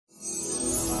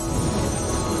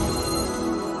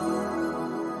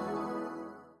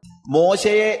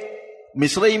മോശയെ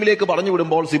മിസ്രയീമിലേക്ക് പറഞ്ഞു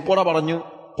വിടുമ്പോൾ സിപ്പോറ പറഞ്ഞു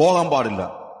പോകാൻ പാടില്ല.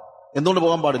 എന്തുകൊണ്ട്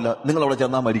പോകാൻ പാടില്ല? നിങ്ങൾ അവിടെ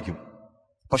ചെന്നാൽ മരിക്കും.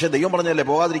 പക്ഷെ ദൈവം പറഞ്ഞല്ലേ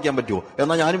പോകാതിരിക്കാൻ പറ്റുമോ?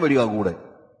 എന്നാൽ ഞാനും വരിക കൂടെ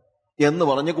എന്ന്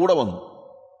പറഞ്ഞ്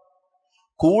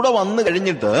കൂടെ വന്നു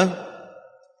കഴിഞ്ഞിട്ട്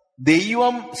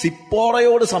ദൈവം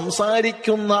സിപ്പോറയോട്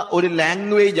സംസാരിക്കുന്ന ഒരു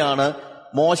ലാംഗ്വേജ് ആണ്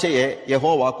മോശയെ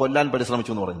യഹോവ കൊല്ലാൻ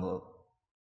പരിശ്രമിച്ചു എന്ന് പറയുന്നത്.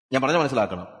 ഞാൻ പറഞ്ഞ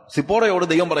മനസ്സിലാക്കണം. സിപ്പോറയോട്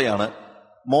ദൈവം പറയാണ്,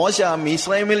 മോശ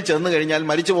മിസ്രയീമിൽ ചെന്ന് കഴിഞ്ഞാൽ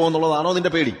മരിച്ചു പോകുന്നുള്ളതാണോ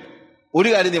നിന്റെ പേടി? ഒരു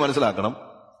കാര്യം നീ മനസ്സിലാക്കണം,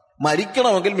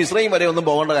 മരിക്കണമെങ്കിൽ മിസ്രയീം വരെ ഒന്നും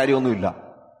പോകേണ്ട കാര്യമൊന്നുമില്ല.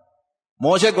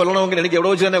 മോശയെ കൊല്ലണമെങ്കിൽ എനിക്ക് എവിടെ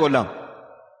വെച്ച് തന്നെ കൊല്ലാം,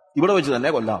 ഇവിടെ വെച്ച് തന്നെ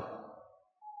കൊല്ലാം.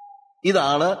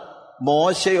 ഇതാണ്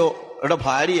മോശയുടെ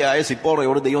ഭാര്യയായ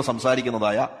സിപ്പോറയോട് ദൈവം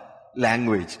സംസാരിക്കുന്നതായ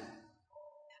ലാംഗ്വേജ്.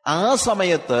 ആ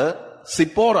സമയത്ത്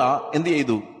സിപ്പോറ എന്ത്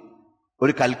ചെയ്തു?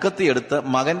 ഒരു കൽക്കത്തി എടുത്ത്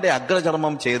മകന്റെ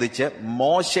അഗ്രചർമ്മം ഛേദിച്ച്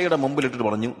മോശയുടെ മുമ്പിലിട്ടിട്ട്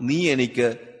പറഞ്ഞു, നീ എനിക്ക്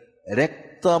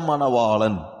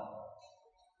രക്തമണവാളൻ.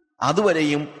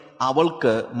 അതുവരെയും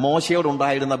അവൾക്ക്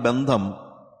മോശയോടുണ്ടായിരുന്ന ബന്ധം,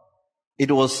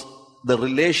 it was the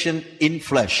relation in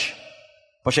flesh.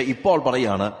 പക്ഷെ ഇപ്പോൾ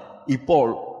പറയാണ്, ഇപ്പോൾ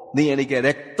നീ എനിക്ക്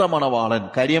രക്തമണവാളൻ.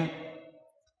 കാര്യം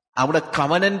അവിടെ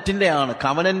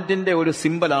കവനന്റിന്റെ ഒരു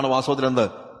സിമ്പലാണ് വാസ്തവത്തിൽ എന്ത്?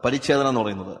 പരിച്ഛേദന എന്ന്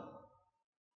പറയുന്നത്.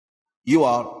 You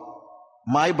are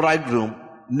my ബ്രൈഡ്ഗ്രൂം,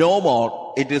 no more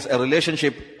it is A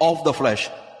relationship of the flush,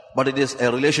 but it is A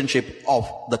relationship of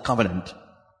the covenant.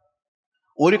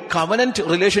 ഒരു കവനന്റ്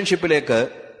റിലേഷൻഷിപ്പിലേക്ക്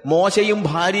മോശയും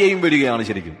ഭാര്യയും വരികയാണ്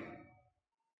ശരിക്കും.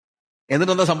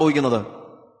 എന്നിട്ടെന്താ സംഭവിക്കുന്നത്?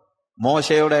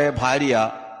 മോശയുടെ ഭാര്യ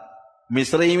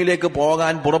മിസ്രയീമിലേക്ക്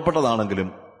പോകാൻ പുറപ്പെട്ടതാണെങ്കിലും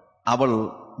അവൾ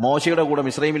മോശയുടെ കൂടെ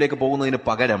മിസ്രയീമിലേക്ക് പോകുന്നതിന്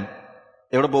പകരം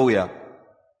എവിടെ പോവുക?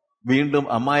 വീണ്ടും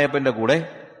അമ്മായപ്പന്റെ കൂടെ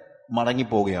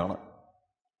മടങ്ങിപ്പോവുകയാണ്.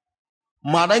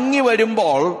 മടങ്ങി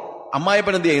വരുമ്പോൾ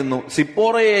അമ്മായപ്പൻ എന്ത് ചെയ്യുന്നു?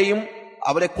 സിപ്പോറയെയും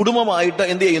അവരെ കുടുംബമായിട്ട്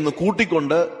എന്ത് ചെയ്യുന്നു?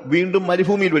 കൂട്ടിക്കൊണ്ട് വീണ്ടും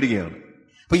മരുഭൂമിയിൽ വരികയാണ്.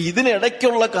 അപ്പൊ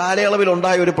ഇതിനിടയ്ക്കുള്ള കാലയളവിൽ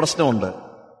ഉണ്ടായ ഒരു പ്രശ്നമുണ്ട്.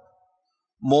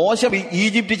 മോശ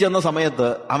ഈജിപ്തിൽ ചെന്ന സമയത്ത്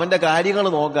അവന്റെ കാര്യങ്ങൾ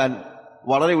നോക്കാൻ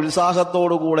വളരെ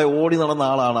ഉത്സാഹത്തോടുകൂടെ ഓടി നടന്ന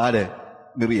ആളാണ് ആര്?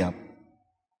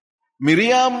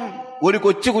 മിറിയാം ഒരു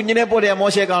കൊച്ചു കുഞ്ഞിനെ പോലെയാ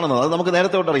മോശയെ കാണുന്നത്. അത് നമുക്ക്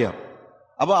നേരത്തെ തൊട്ടറിയാം.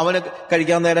 അപ്പൊ അവന്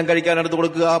കഴിക്കാൻ നേരം കഴിക്കാൻ എടുത്ത്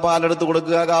കൊടുക്കുക, പാലെടുത്ത്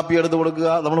കൊടുക്കുക, കാപ്പി എടുത്ത് കൊടുക്കുക,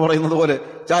 നമ്മൾ പറയുന്നത് പോലെ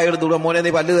ചായ എടുത്ത് കൊടുക്കുക. മോനെ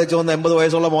നീ പല്ല് തേച്ച് വന്ന് 80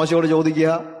 വയസ്സുള്ള മോശയോട് ചോദിക്കുക,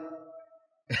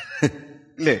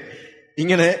 ഇല്ലേ?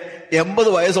 ഇങ്ങനെ 80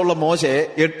 വയസ്സുള്ള മോശയെ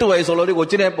 8 വയസ്സുള്ള ഒരു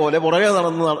കൊച്ചിനെ പോലെ പുറകെ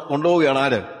നടന്ന് കൊണ്ടുപോവുകയാണ്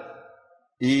ആര്?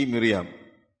 ഈ മിറിയാം.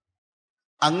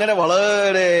 അങ്ങനെ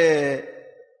വളരെ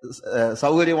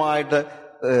സൗകര്യമായിട്ട്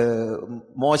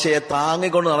മോശയെ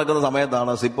താങ്ങിക്കൊണ്ട് നടക്കുന്ന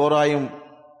സമയത്താണ് സിപ്പോറായും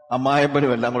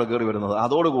അമ്മായപ്പനും എല്ലാം കൂടെ കയറി വരുന്നത്.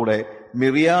 അതോടുകൂടെ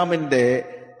മിറിയാമിന്റെ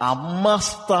അമ്മ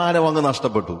സ്ഥാനം അങ്ങ്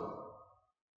നഷ്ടപ്പെട്ടു.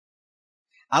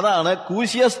 അതാണ്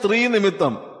കൂശ്യ സ്ത്രീ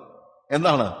നിമിത്തം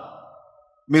എന്താണ്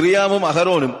മിറിയാമും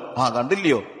അഹരോനും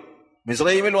കണ്ടില്ലയോ,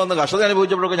 മിസ്രയീമിൽ വന്ന് കഷ്ടത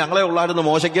അനുഭവിച്ചപ്പോഴൊക്കെ ഞങ്ങളെ ഉള്ളായിരുന്നു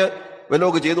മോശയ്ക്ക്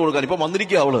വല്ലതൊക്കെ ചെയ്തു കൊടുക്കാൻ. ഇപ്പൊ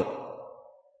വന്നിരിക്കുക അവള്.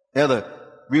 ഏത്?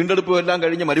 വീണ്ടെടുപ്പും എല്ലാം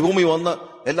കഴിഞ്ഞ് മരുഭൂമി വന്ന്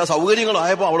എല്ലാ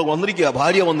സൗകര്യങ്ങളായപ്പോ അവള് വന്നിരിക്കുക,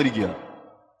 ഭാര്യ വന്നിരിക്കുക.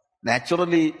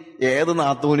 നാച്ചുറലി ഏത്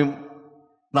നാത്തൂനും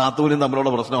തമ്മിലുള്ള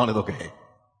പ്രശ്നമാണ് ഇതൊക്കെ.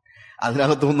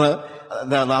 അതിനകത്തുനിന്ന്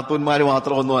നാത്തൂന്മാര്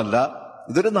മാത്രമൊന്നുമല്ല,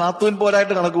 ഇതൊരു നാത്തൂൻ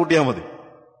പോരായിട്ട് കണക്ക് കൂട്ടിയാൽ മതി.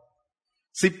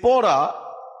 സിപ്പോറ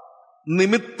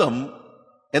നിമിത്തം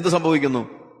എന്ത് സംഭവിക്കുന്നു?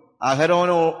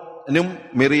 അഹരോനും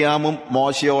മിറിയാമും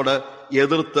മോശയോട്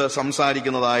എതിർത്ത്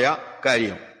സംസാരിക്കുന്നതായ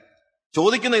കാര്യം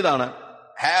ചോദിക്കുന്ന ഇതാണ്,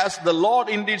 Has the Lord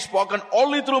indeed spoken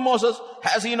only through Moses?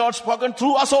 Has he not spoken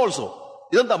through us also?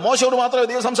 ഇതെന്താ, മോശയോട് മാത്രമേ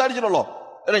ദൈവം സംസാരിച്ചിട്ടുള്ളോ?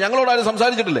 അല്ലെ ഞങ്ങളോട് ആരും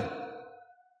സംസാരിച്ചിട്ടില്ലേ?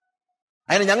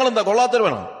 അതിന് ഞങ്ങളെന്താ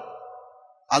കൊള്ളാത്തവരാണോ?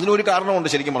 അതിനൊരു കാരണമുണ്ട്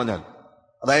ശരിക്കും പറഞ്ഞാൽ.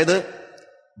 അതായത്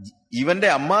ഇവന്റെ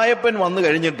അമ്മായപ്പൻ വന്നു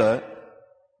കഴിഞ്ഞിട്ട്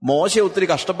മോശ ഒത്തിരി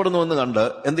കഷ്ടപ്പെടുന്നുവെന്ന് കണ്ട്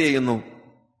എന്ത് ചെയ്യുന്നു?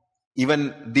 ഇവൻ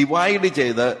ഡിവൈഡ്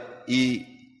ചെയ്ത് ഈ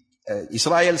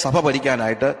ഇസ്രായേൽ സഭ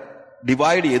ഭരിക്കാനായിട്ട്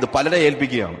ഡിവൈഡ് ചെയ്ത് പലരെ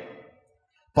ഏൽപ്പിക്കുകയാണ്.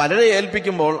 പലരെ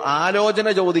ഏൽപ്പിക്കുമ്പോൾ ആലോചന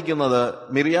ചോദിക്കുന്നത്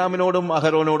മിറിയാമിനോടും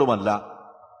അഹരോനോടുമല്ല,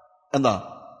 എന്താ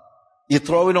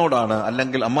യിത്രോവിനോടാണ്,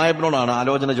 അല്ലെങ്കിൽ അമ്മായപ്പനോടാണ്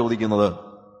ആലോചന ചോദിക്കുന്നത്.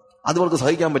 അതുവർക്ക്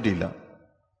സഹിക്കാൻ പറ്റിയില്ല.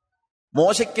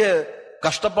 മോശയ്ക്ക്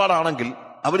കഷ്ടപ്പാടാണെങ്കിൽ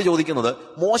അവർ ചോദിക്കുന്നത്,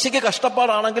 മോശയ്ക്ക്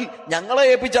കഷ്ടപ്പാടാണെങ്കിൽ ഞങ്ങളെ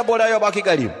ഏൽപ്പിച്ചാൽ പോരായോ ബാക്കി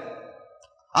കാര്യം?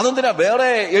 അതെന്തിനാ വേറെ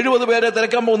 70 പേരെ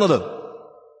തിരക്കാൻ പോകുന്നത്?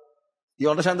 You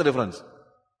understand the difference?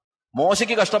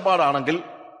 മോശയ്ക്ക് കഷ്ടപ്പാടാണെങ്കിൽ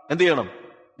എന്ത് ചെയ്യണം?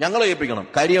 ഞങ്ങളെ ഏൽപ്പിക്കണം.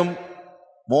 കാര്യം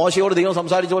മോശയോട് ദൈവം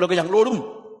സംസാരിച്ച പോലൊക്കെ ഞങ്ങളോടും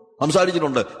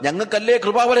സംസാരിച്ചിട്ടുണ്ട്. ഞങ്ങൾക്കല്ലേ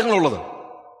കൃപാവരങ്ങളുള്ളത്.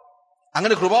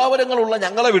 അങ്ങനെ കൃപാവരങ്ങളുള്ള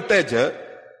ഞങ്ങളെ വിട്ടേച്ച്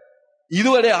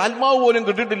ഇതുവരെ ആത്മാവ് പോലും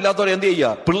കിട്ടിയിട്ടില്ലാത്തവരെ എന്ത് ചെയ്യുക?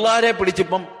 പിള്ളാരെ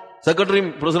പിടിച്ചിപ്പം സെക്രട്ടറിയും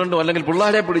പ്രസിഡന്റും അല്ലെങ്കിൽ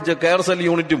പിള്ളാരെ പിടിച്ച് കെയർ സെൽ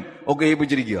യൂണിറ്റും ഒക്കെ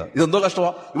ഏൽപ്പിച്ചിരിക്കുക. ഇതെന്തോ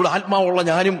കഷ്ടമാണ്. ഇവിടെ ആത്മാവുള്ള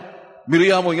ഞാനും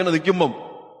മിറിയാമോ ഇങ്ങനെ നിൽക്കുമ്പം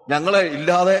ഞങ്ങളെ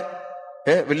ഇല്ലാതെ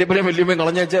വല്യപ്പനെയും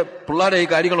കളഞ്ഞേച്ച് പിള്ളാരെ ഈ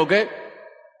കാര്യങ്ങളൊക്കെ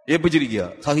ഏൽപ്പിച്ചിരിക്കുക.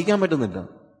 സഹിക്കാൻ പറ്റുന്നില്ല.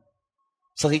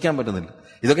 സഹിക്കാൻ പറ്റുന്നില്ല.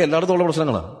 ഇതൊക്കെ എല്ലായിടത്തും ഉള്ള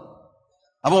പ്രശ്നങ്ങളാണ്.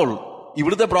 അപ്പോൾ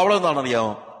ഇവിടുത്തെ പ്രോബ്ലം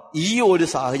എന്താണെന്നറിയാമോ? ഈ ഒരു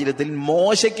സാഹചര്യത്തിൽ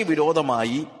മോശയ്ക്ക്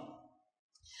വിരോധമായി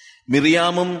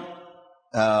മിറിയാമും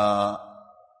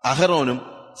അഹരോനും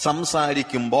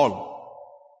സംസാരിക്കുമ്പോൾ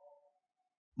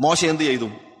മോശ എന്ത് ചെയ്തു?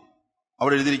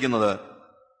 അവിടെ എഴുതിയിരിക്കുന്നത്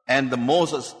and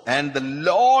the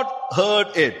Lord heard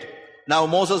it. Now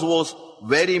Moses was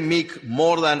very meek,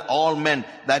 more than all men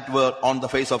that were on the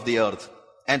face of the earth.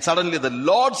 And suddenly the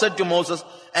Lord said to Moses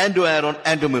and to Aaron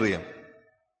and to Miriam.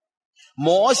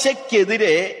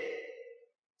 മോശയ്ക്കെതിരെ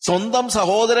സ്വന്തം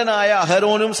സഹോദരനായ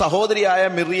അഹരോനും സഹോദരിയായ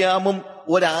മിറിയാമും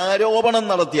ഒരാരോപണം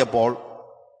നടത്തിയപ്പോൾ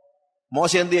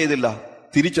മോശ എന്ത് ചെയ്തില്ല?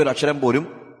 തിരിച്ചൊരക്ഷരം പോലും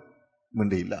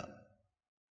മിണ്ടിയില്ല.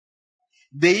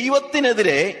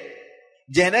 ദൈവത്തിനെതിരെ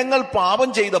ജനങ്ങൾ പാപം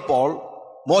ചെയ്തപ്പോൾ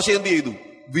മോശ എന്ത് ചെയ്തു?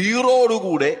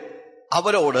 വീറോടുകൂടെ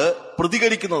അവരോട്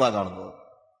പ്രതികരിക്കുന്നതാണ് കാണുന്നത്.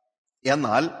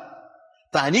 എന്നാൽ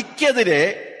തനിക്കെതിരെ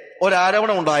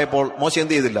ഒരാരോപണം ഉണ്ടായപ്പോൾ മോശ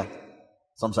എന്ത് ചെയ്തില്ല?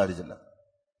 സംസാരിച്ചില്ല.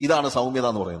 ഇതാണ് സൗമ്യത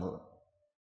എന്ന് പറയുന്നത്.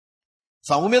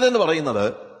 സൗമ്യത എന്ന് പറയുന്നത്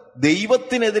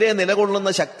ദൈവത്തിനെതിരെ നിലകൊള്ളുന്ന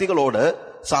ശക്തികളോട്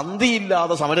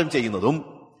സന്ധിയില്ലാതെ സമരം ചെയ്യുന്നതും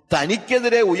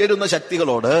തനിക്കെതിരെ ഉയരുന്ന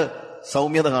ശക്തികളോട്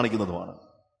സൗമ്യത കാണിക്കുന്നതുമാണ്.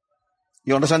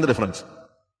 You understand the difference?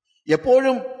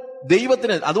 എപ്പോഴും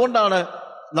ദൈവത്തിന്, അതുകൊണ്ടാണ്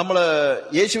നമ്മൾ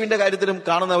യേശുവിന്റെ കാര്യത്തിലും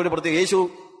കാണുന്ന ഒരു പ്രത്യേക, യേശു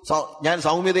ഞാൻ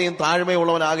സൗമ്യതയും താഴ്മയും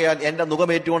ഉള്ളവനാകയാൽ എന്റെ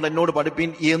മുഖമേറ്റുകൊണ്ട് എന്നോട്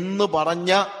പഠിപ്പീൻ എന്ന്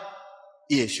പറഞ്ഞ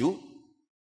യേശു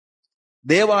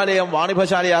ദേവാലയം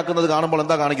വാണിഭശാലയാക്കുന്നത് കാണുമ്പോൾ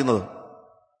എന്താ കാണിക്കുന്നത്?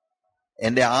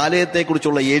 എന്റെ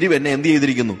ആലയത്തെക്കുറിച്ചുള്ള എരിവ് എന്നെ എന്ത്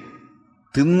ചെയ്തിരിക്കുന്നു?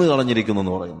 തിന്നു കളഞ്ഞിരിക്കുന്നു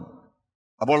എന്ന് പറയുന്നു.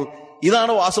 അപ്പോൾ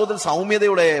ഇതാണ് വാസ്തവത്തിൽ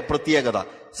സൗമ്യതയുടെ പ്രത്യേകത.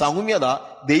 സൗമ്യത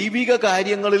ദൈവിക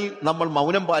കാര്യങ്ങളിൽ നമ്മൾ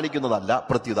മൗനം പാലിക്കുന്നതല്ല.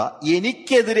 പ്രത്യുത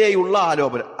എനിക്കെതിരെയുള്ള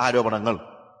ആരോപണങ്ങൾ,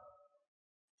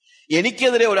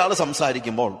 എനിക്കെതിരെ ഒരാൾ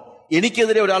സംസാരിക്കുമ്പോൾ,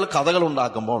 എനിക്കെതിരെ ഒരാൾ കഥകൾ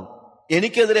ഉണ്ടാക്കുമ്പോൾ,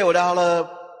 എനിക്കെതിരെ ഒരാൾ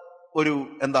ഒരു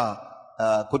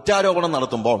കുറ്റാരോപണം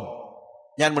നടത്തുമ്പോൾ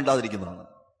ഞാൻ മിണ്ടാതിരിക്കുന്നതാണ്.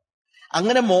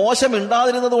 അങ്ങനെ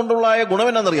മോശമിണ്ടാതിരുന്നത് കൊണ്ടുള്ള ഗുണം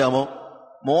എന്നാണെന്നറിയാമോ?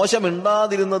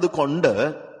 മോശമിണ്ടാതിരുന്നത് കൊണ്ട്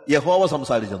യഹോവ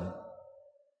സംസാരിച്ചെന്നു.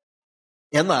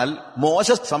 എന്നാൽ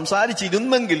മോശ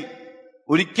സംസാരിച്ചിരുന്നെങ്കിൽ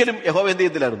ഒരിക്കലും യഹോവ എന്ത്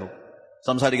ചെയ്യത്തില്ലായിരുന്നു?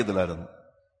 സംസാരിക്കത്തില്ലായിരുന്നു.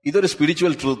 ഇതൊരു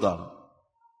സ്പിരിച്വൽ ട്രൂത്താണ്.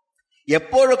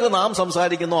 എപ്പോഴൊക്കെ നാം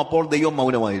സംസാരിക്കുന്നോ അപ്പോൾ ദൈവം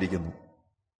മൗനമായിരിക്കുന്നു.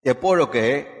 എപ്പോഴൊക്കെ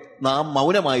നാം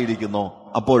മൗനമായിരിക്കുന്നോ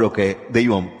അപ്പോഴൊക്കെ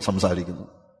ദൈവം സംസാരിക്കുന്നു.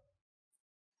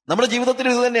 നമ്മുടെ ജീവിതത്തിൽ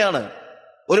ഇത് തന്നെയാണ്.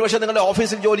 ഒരുപക്ഷെ നിങ്ങളുടെ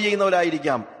ഓഫീസിൽ ജോലി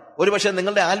ചെയ്യുന്നവരായിരിക്കാം, ഒരുപക്ഷെ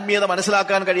നിങ്ങളുടെ ആത്മീയത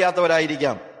മനസ്സിലാക്കാൻ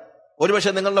കഴിയാത്തവരായിരിക്കാം,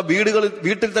 ഒരുപക്ഷെ നിങ്ങളുടെ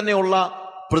വീട്ടിൽ തന്നെയുള്ള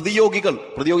പ്രതിയോഗികൾ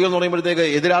എന്ന് പറയുമ്പോഴത്തേക്ക്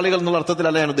എതിരാളികൾ എന്നുള്ള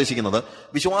അർത്ഥത്തിലല്ല ഞാൻ ഉദ്ദേശിക്കുന്നത്.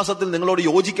 വിശ്വാസത്തിൽ നിങ്ങളോട്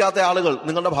യോജിക്കാത്ത ആളുകൾ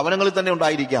നിങ്ങളുടെ ഭവനങ്ങളിൽ തന്നെ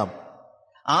ഉണ്ടായിരിക്കാം.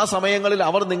 ആ സമയങ്ങളിൽ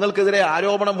അവർ നിങ്ങൾക്കെതിരെ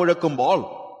ആരോപണം മുഴക്കുമ്പോൾ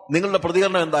നിങ്ങളുടെ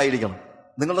പ്രതികരണം എന്തായിരിക്കണം?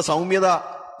 നിങ്ങളുടെ സൗമ്യത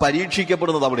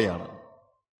പരീക്ഷിക്കപ്പെടുന്നത് അവിടെയാണ്.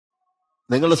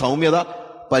 നിങ്ങളുടെ സൗമ്യത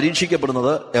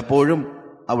പരീക്ഷിക്കപ്പെടുന്നത് എപ്പോഴും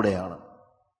അവിടെയാണ്.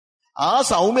 ആ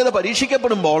സൗമ്യത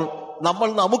പരീക്ഷിക്കപ്പെടുമ്പോൾ നമ്മൾ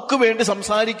നമുക്ക് വേണ്ടി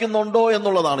സംസാരിക്കുന്നുണ്ടോ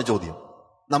എന്നുള്ളതാണ് ചോദ്യം.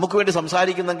 നമുക്ക് വേണ്ടി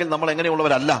സംസാരിക്കുന്നെങ്കിൽ നമ്മൾ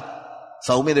എങ്ങനെയുള്ളവരല്ല?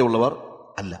 സൗമ്യതയുള്ളവർ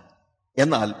അല്ല.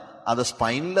 എന്നാൽ അത്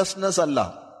സ്പൈൻലെസ്നെസ് അല്ല.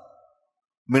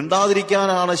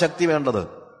 മിണ്ടാതിരിക്കാനാണ് ശക്തി വേണ്ടത്,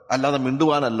 അല്ലാതെ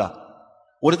മിണ്ടുവാനല്ല.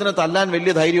 ഒരുത്തിനെ തല്ലാൻ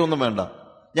വലിയ ധൈര്യമൊന്നും വേണ്ട.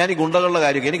 ഞാൻ ഈ ഗുണ്ടകളുടെ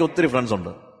കാര്യം, എനിക്ക് ഒത്തിരി ഫ്രണ്ട്സ്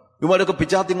ഉണ്ട്. ഇവരൊക്കെ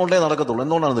പിച്ചാത്തി കൊണ്ടേ നടക്കത്തുള്ളൂ.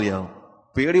 എന്തുകൊണ്ടാണെന്ന് അറിയാമോ?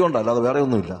 പേടി കൊണ്ടല്ല, അത് വേറെ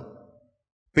ഒന്നുമില്ല.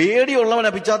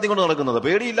 പേടിയുള്ളവനെ പിച്ചാത്തി കൊണ്ട് നടക്കുന്നത്.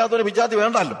 പേടിയില്ലാത്തവന് പിച്ചാത്തി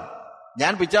വേണ്ടല്ലോ.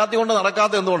 ഞാൻ പിച്ചാത്തി കൊണ്ട്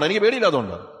നടക്കാത്ത എന്തുകൊണ്ടാണ്? എനിക്ക്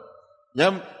പേടിയില്ലാത്തതുകൊണ്ട്.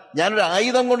 ഞാനൊരു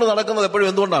ആയുധം കൊണ്ട് നടക്കുന്നത് എപ്പോഴും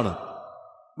എന്തുകൊണ്ടാണ്?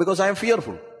 Because I M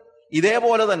fearful.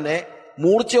 ഇതേപോലെ തന്നെ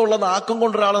മൂർച്ചയുള്ള നാക്കും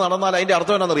കൊണ്ടൊരാൾ നടന്നാൽ അതിന്റെ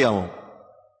അർത്ഥം എന്നാണെന്നറിയാമോ?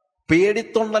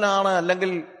 പേടിത്തൊണ്ടനാണ്,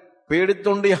 അല്ലെങ്കിൽ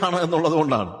പേടിത്തൊണ്ടിയാണ് എന്നുള്ളത്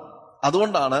കൊണ്ടാണ്.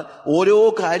 അതുകൊണ്ടാണ് ഓരോ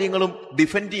കാര്യങ്ങളും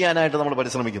ഡിഫെൻഡ് ചെയ്യാനായിട്ട് നമ്മൾ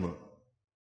പരിശ്രമിക്കുന്നത്.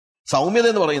 സൗമ്യത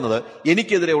എന്ന് പറയുന്നത്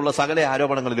എനിക്കെതിരെയുള്ള സകല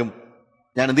ആരോപണങ്ങളിലും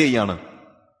ഞാൻ എന്ത് ചെയ്യാണ്?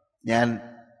 ഞാൻ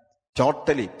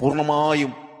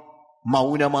പൂർണ്ണമായും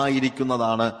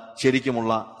മൗനമായിരിക്കുന്നതാണ്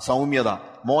ശരിക്കുമുള്ള സൗമ്യത.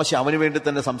 മോശ അവന് വേണ്ടി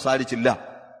തന്നെ സംസാരിച്ചില്ല.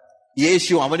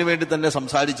 യേശു അവന് വേണ്ടി തന്നെ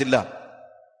സംസാരിച്ചില്ല.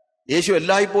 യേശു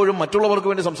എല്ലായ്പ്പോഴും മറ്റുള്ളവർക്ക്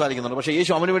വേണ്ടി സംസാരിക്കുന്നുണ്ട്, പക്ഷെ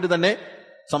യേശു അവന് വേണ്ടി തന്നെ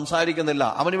സംസാരിക്കുന്നില്ല.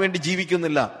 അവന് വേണ്ടി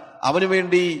ജീവിക്കുന്നില്ല. അവന്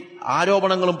വേണ്ടി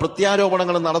ആരോപണങ്ങളും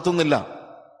പ്രത്യാരോപണങ്ങളും നടത്തുന്നില്ല.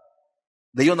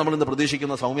 ദൈവം നമ്മൾ ഇന്ന്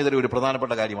പ്രതീക്ഷിക്കുന്ന സൗമ്യതയുടെ ഒരു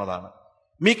പ്രധാനപ്പെട്ട കാര്യം അതാണ്.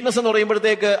 മീക്ക്നെസ് എന്ന്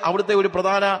പറയുമ്പോഴത്തേക്ക് അവിടുത്തെ ഒരു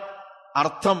പ്രധാന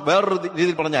അർത്ഥം വേറൊരു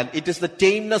രീതിയിൽ പറഞ്ഞാൽ it is the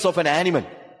ടൈംനെസ് of N animal.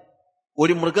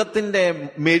 ഒരു മൃഗത്തിന്റെ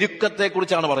മെരുക്കത്തെ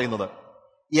കുറിച്ചാണ് പറയുന്നത്.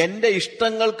 എന്റെ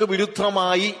ഇഷ്ടങ്ങൾക്ക്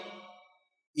വിരുദ്ധമായി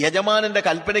യജമാനന്റെ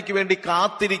കൽപ്പനയ്ക്ക് വേണ്ടി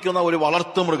കാത്തിരിക്കുന്ന ഒരു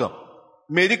വളർത്തുമൃഗം,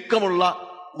 മെരുക്കമുള്ള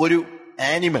ഒരു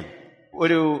ആനിമൽ,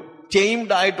 ഒരു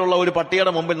ടൈംഡ് ആയിട്ടുള്ള ഒരു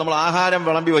പട്ടിയുടെ മുമ്പിൽ നമ്മൾ ആഹാരം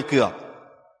വിളമ്പി വെക്കുക.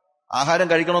 ആഹാരം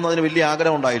കഴിക്കണമെന്ന് അതിന് വലിയ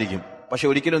ആഗ്രഹം ഉണ്ടായിരിക്കും, പക്ഷെ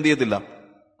ഒരിക്കലും എന്ത് ചെയ്യത്തില്ല,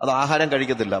 അത് ആഹാരം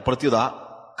കഴിക്കത്തില്ല. പ്രത്യുത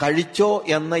കഴിച്ചോ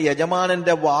എന്ന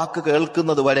യജമാനന്റെ വാക്ക്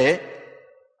കേൾക്കുന്നത് വരെ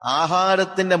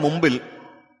ആഹാരത്തിന്റെ മുമ്പിൽ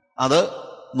അത്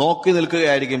നോക്കി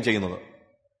നിൽക്കുകയായിരിക്കും ചെയ്യുന്നത്.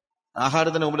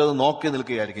 ആഹാരത്തിന് മുമ്പിൽ അത് നോക്കി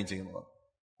നിൽക്കുകയായിരിക്കും ചെയ്യുന്നത്.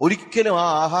 ഒരിക്കലും ആ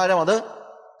ആഹാരം അത്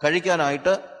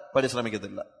കഴിക്കാനായിട്ട്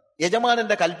പരിശ്രമിക്കത്തില്ല.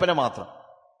 യജമാനന്റെ കൽപ്പന മാത്രം.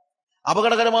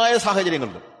 അപകടകരമായ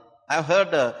സാഹചര്യങ്ങളിൽ I have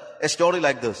heard A story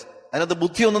like this. അതിനകത്ത്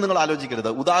ബുദ്ധിയൊന്നും നിങ്ങൾ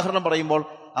ആലോചിക്കരുത്. ഉദാഹരണം പറയുമ്പോൾ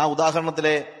ആ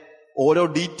ഉദാഹരണത്തിലെ ഓരോ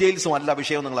ഡീറ്റെയിൽസും അല്ല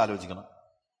വിഷയവും നിങ്ങൾ ആലോചിക്കണം.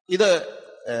 ഇത്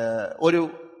ഒരു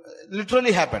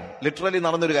ലിറ്ററലി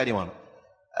നടന്നൊരു കാര്യമാണ്.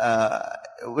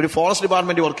 ഒരു ഫോറസ്റ്റ്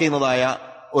ഡിപ്പാർട്ട്മെന്റ് വർക്ക് ചെയ്യുന്നതായ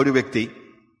ഒരു വ്യക്തി,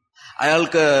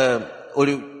 അയാൾക്ക്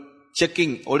ഒരു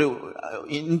ചെക്കിംഗ്, ഒരു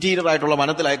ഇന്റീരിയർ ആയിട്ടുള്ള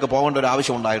വനത്തിലേക്ക് പോകേണ്ട ഒരു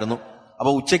ആവശ്യം ഉണ്ടായിരുന്നു.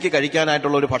 അപ്പൊ ഉച്ചയ്ക്ക്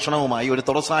കഴിക്കാനായിട്ടുള്ള ഒരു ഭക്ഷണവുമായി ഒരു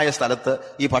തുറസായ സ്ഥലത്ത്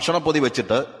ഈ ഭക്ഷണപ്പൊതി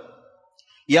വെച്ചിട്ട്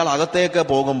ഇയാൾ അകത്തേക്ക്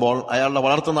പോകുമ്പോൾ അയാളുടെ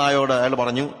വളർത്തുനായോട് അയാൾ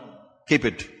പറഞ്ഞു, കീപ്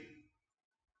ഇറ്റ്.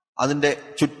 അതിന്റെ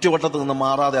ചുറ്റുവട്ടത്ത് നിന്ന്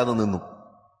മാറാതെ അത് നിന്നു.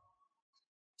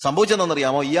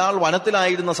 സംഭവിച്ചതെന്നറിയാമോ? ഇയാൾ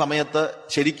വനത്തിലായിരുന്ന സമയത്ത്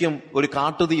ശരിക്കും ഒരു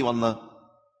കാട്ടുതീ വന്ന്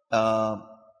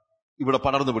ഇവിടെ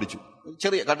പടർന്നു പിടിച്ചു.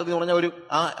 ചെറിയ കാട്ടുതീ എന്ന് പറഞ്ഞാൽ ഒരു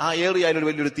ആ ഏറിയായാലും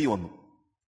വലിയൊരു തീ വന്നു.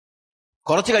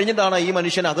 കുറച്ച് കഴിഞ്ഞിട്ടാണ് ഈ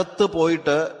മനുഷ്യൻ അകത്ത്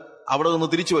പോയിട്ട് അവിടെ നിന്ന്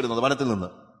തിരിച്ചു വരുന്നത്. വനത്തിൽ നിന്ന്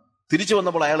തിരിച്ചു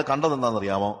വന്നപ്പോൾ അയാൾ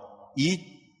കണ്ടതെന്താണെന്നറിയാമോ?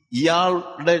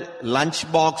 ഇയാളുടെ ലഞ്ച്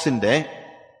ബോക്സിന്റെ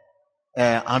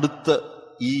അടുത്ത്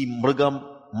ഈ മൃഗം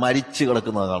മരിച്ചു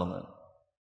കിടക്കുന്നത് കാണുന്നത്.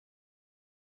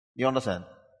 You understand?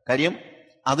 കാര്യം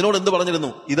അതിനോട് എന്ത്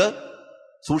പറഞ്ഞിരുന്നു? ഇത്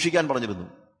സൂക്ഷിക്കാൻ പറഞ്ഞിരുന്നു.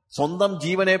 സ്വന്തം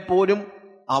ജീവനെ പോലും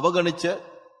അവഗണിച്ച്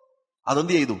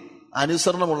അതെന്ത് ചെയ്തു?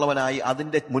 അനുസരണമുള്ളവനായി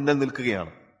അതിന്റെ മുന്നിൽ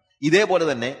നിൽക്കുകയാണ്. ഇതേപോലെ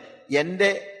തന്നെ എന്റെ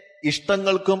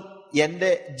ഇഷ്ടങ്ങൾക്കും എന്റെ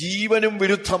ജീവനും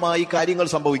വിരുദ്ധമായി കാര്യങ്ങൾ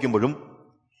സംഭവിക്കുമ്പോഴും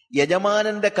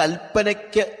യജമാനന്റെ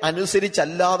കൽപ്പനയ്ക്ക്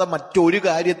അനുസരിച്ചല്ലാതെ മറ്റൊരു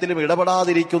കാര്യത്തിലും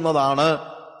ഇടപെടാതിരിക്കുന്നതാണ്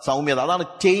സൗമ്യത. അതാണ്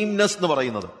ടൈംനെസ് എന്ന്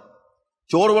പറയുന്നത്.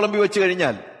 ചോറ് വിളമ്പി വെച്ച്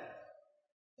കഴിഞ്ഞാൽ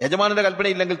യജമാനന്റെ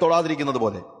കൽപ്പനയില്ലെങ്കിൽ തൊടാതിരിക്കുന്നത്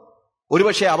പോലെ,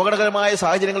 ഒരുപക്ഷെ അപകടകരമായ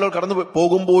സാഹചര്യങ്ങളിൽ കടന്നു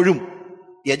പോകുമ്പോഴും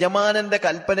യജമാനന്റെ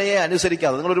കൽപ്പനയെ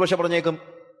അനുസരിക്കാതെ, നിങ്ങൾ ഒരുപക്ഷെ പറഞ്ഞേക്കും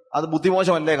അത്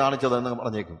ബുദ്ധിമോശമല്ലേ കാണിച്ചത് എന്ന്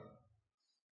പറഞ്ഞേക്കും.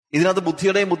 ഇതിനകത്ത്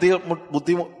ബുദ്ധിയുടെയും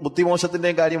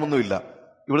ബുദ്ധിമോശത്തിന്റെയും കാര്യമൊന്നുമില്ല.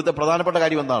 ഇവിടുത്തെ പ്രധാനപ്പെട്ട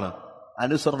കാര്യം എന്താണ്?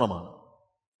 അനുസരണമാണ്.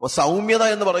 അപ്പൊ സൗമ്യത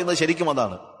എന്ന് പറയുന്നത് ശരിക്കും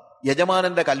അതാണ്.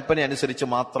 യജമാനന്റെ കൽപ്പന അനുസരിച്ച്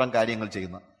മാത്രം കാര്യങ്ങൾ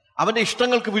ചെയ്യുന്ന, അവന്റെ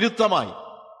ഇഷ്ടങ്ങൾക്ക് വിരുദ്ധമായി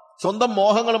സ്വന്തം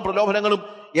മോഹങ്ങളും പ്രലോഭനങ്ങളും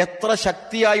എത്ര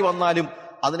ശക്തിയായി വന്നാലും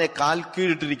അതിനെ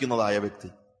കാൽക്കീഴിട്ടിരിക്കുന്നതായ വ്യക്തി.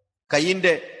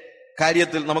 കയ്യിന്റെ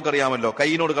കാര്യത്തിൽ നമുക്കറിയാമല്ലോ,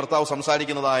 കയ്യിനോട് കർത്താവ്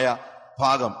സംസാരിക്കുന്നതായ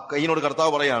ഭാഗം. കയ്യിനോട്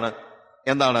കർത്താവ് പറയാണ്,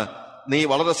 എന്താണ്? നീ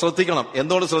വളരെ ശ്രദ്ധിക്കണം.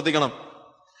 എന്തുകൊണ്ട് ശ്രദ്ധിക്കണം?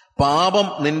 പാപം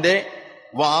നിന്റെ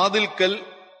വാതിൽക്കൽ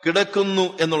കിടക്കുന്നു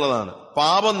എന്നുള്ളതാണ്.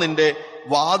 പാപം നിന്റെ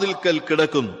വാതിൽക്കൽ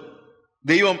കിടക്കുന്നു.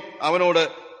 ദൈവം അവനോട്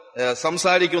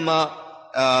സംസാരിക്കുന്ന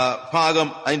ഭാഗം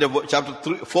അതിന്റെ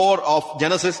ചാപ്റ്റർ 4 ഓഫ്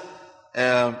ജനസിസ്,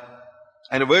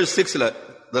 അതിന്റെ verse 6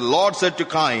 the Lord said to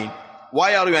Cain, why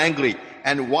are you angry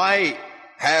and why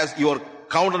has your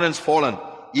countenance fallen?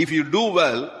 If you do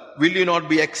well, will you not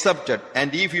be accepted? And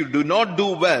if you do not do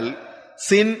well,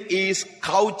 sin is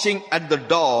crouching at the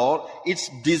door. Its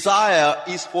desire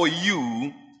is for you,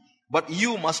 but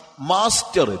you must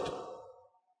master it.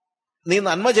 നീ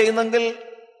നന്മ ചെയ്യുന്നെങ്കിൽ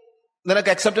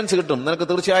നിനക്ക് acceptance കിട്ടും. നിനക്ക്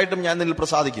തീർച്ചയായിട്ടും ഞാൻ നിന്നിൽ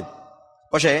പ്രസാദിക്കും.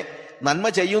 പക്ഷേ നന്മ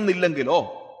ചെയ്യുന്നില്ലെങ്കിലോ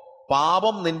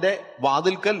പാപം നിന്റെ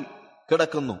വാതിൽക്കൽ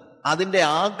കിടക്കുന്നു. അതിന്റെ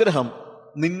ആഗ്രഹം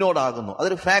നിന്നോടാകുന്നു.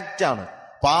 അതൊരു ഫാക്റ്റാണ്.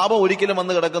 പാപം ഒരിക്കലും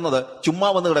വന്ന് കിടക്കുന്നത് ചുമ്മാ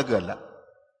വന്ന് കിടക്കുകയല്ല.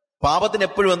 പാപത്തിന്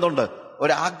എപ്പോഴും എന്തുണ്ട്?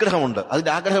 ഒരാഗ്രഹമുണ്ട്.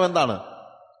 അതിന്റെ ആഗ്രഹം എന്താണ്?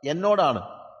 എന്നോടാണ്.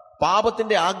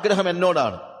 പാപത്തിന്റെ ആഗ്രഹം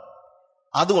എന്നോടാണ്.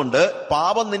 അതുകൊണ്ട്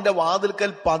പാപം നിന്റെ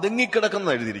വാതിൽക്കൽ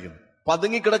പതുങ്ങിക്കിടക്കുന്ന എഴുതിയിരിക്കുന്നു.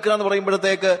 പതുങ്ങിക്കിടക്കുക എന്ന്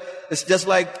പറയുമ്പോഴത്തേക്ക് ഇറ്റ്സ് ജസ്റ്റ്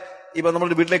ലൈക്ക്, ഇപ്പൊ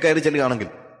നമ്മുടെ വീട്ടിലേക്ക് കയറി ചെല്ലുകയാണെങ്കിൽ,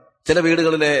 ചില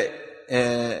വീടുകളിലെ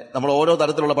നമ്മൾ ഓരോ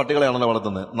തരത്തിലുള്ള പട്ടികളെയാണല്ലോ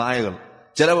വളർത്തുന്നത്, നായകൾ.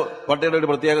 ചില പട്ടികളുടെ ഒരു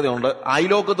പ്രത്യേകതയുണ്ട്,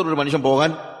 അയലോക്കത്തോടൊരു മനുഷ്യൻ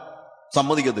പോകാൻ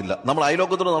സമ്മതിക്കത്തില്ല. നമ്മൾ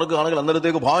അയലോക്കത്തോട് നടക്കുകയാണെങ്കിൽ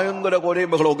അന്നേരത്തേക്ക് ഭയങ്കര കൊരയും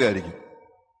ബഹളമൊക്കെ ആയിരിക്കും,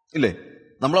 ഇല്ലേ?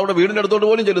 നമ്മളവിടെ വീടിന്റെ അടുത്തോട്ട്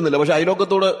പോലും ചെല്ലുന്നില്ല, പക്ഷെ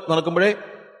അയലോക്കത്തോട് നടക്കുമ്പോഴേ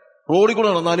റോഡിൽ കൂടെ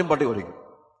നടന്നാലും പട്ടി കുരയ്ക്കും.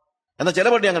 എന്നാൽ ചില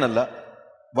പട്ടി അങ്ങനല്ല,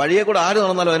 വഴിയെ കൂടെ ആര്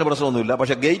നടന്നാലും അതിന് പ്രശ്നമൊന്നുമില്ല,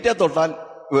 പക്ഷെ ഗേറ്റേ തൊട്ടാൽ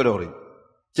ഇവരെ പറയും.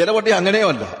 ചില പട്ടി അങ്ങനെയോ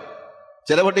അല്ല,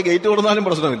 ചില പട്ടി ഗേറ്റ് കൊടുത്താലും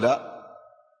പ്രശ്നമില്ല,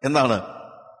 എന്താണ്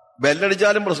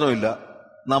ബെല്ലടിച്ചാലും പ്രശ്നമില്ല.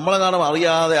 നമ്മളെ കാണാൻ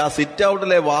അറിയാതെ ആ സിറ്റ്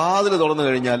ഔട്ടിലെ വാതിൽ തുറന്നു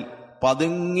കഴിഞ്ഞാൽ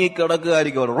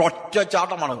പതുങ്ങിക്കിടക്കുകയായിരിക്കും. ഒറ്റ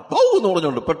ചാട്ടമാണ് എന്ന്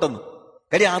പറഞ്ഞുകൊണ്ട് പെട്ടെന്ന്.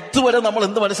 കാര്യം അതുവരെ നമ്മൾ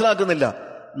എന്ത് മനസ്സിലാക്കുന്നില്ല,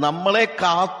 നമ്മളെ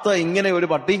കാത്ത് ഇങ്ങനെ ഒരു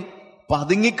പട്ടി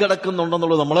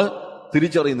പതുങ്ങിക്കിടക്കുന്നുണ്ടെന്നുള്ളത് നമ്മൾ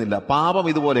തിരിച്ചറിയുന്നില്ല. പാപം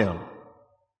ഇതുപോലെയാണ്.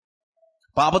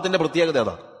 പാപത്തിന്റെ പ്രത്യേകത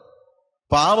അതാണ്.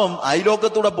 പാപം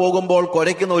അയലോക്കത്തൂടെ പോകുമ്പോൾ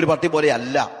കുരയ്ക്കുന്ന ഒരു പട്ടി പോലെ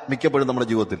അല്ല മിക്കപ്പോഴും നമ്മുടെ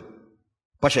ജീവിതത്തിൽ.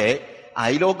 പക്ഷേ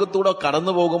അയലോക്കത്തൂടെ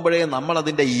കടന്നു പോകുമ്പോഴേ നമ്മൾ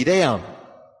അതിന്റെ ഇരയാണ്.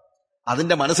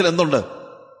 അതിന്റെ മനസ്സിൽ എന്തുണ്ട്?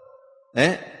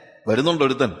 വരുന്നുണ്ട്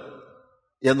ഒരുത്തൻ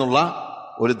എന്നുള്ള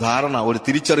ഒരു ധാരണ, ഒരു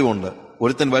തിരിച്ചറിവുണ്ട്.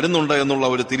 ഒരുത്തൻ വരുന്നുണ്ട് എന്നുള്ള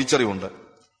ഒരു തിരിച്ചറിവുണ്ട്.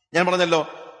 ഞാൻ പറഞ്ഞല്ലോ,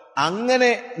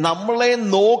 അങ്ങനെ നമ്മളെ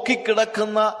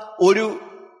നോക്കിക്കിടക്കുന്ന ഒരു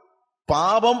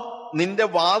പാപം നിന്റെ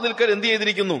വാതിൽക്കൽ എന്ത്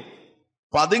ചെയ്തിരിക്കുന്നു?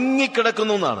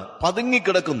 പതുങ്ങിക്കിടക്കുന്നു എന്നാണ്.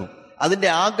 പതുങ്ങിക്കിടക്കുന്നു. അതിന്റെ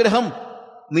ആഗ്രഹം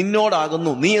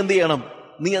നിന്നോടാകുന്നു. നീ എന്ത് ചെയ്യണം?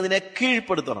 നീ അതിനെ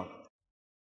കീഴ്പ്പെടുത്തണം.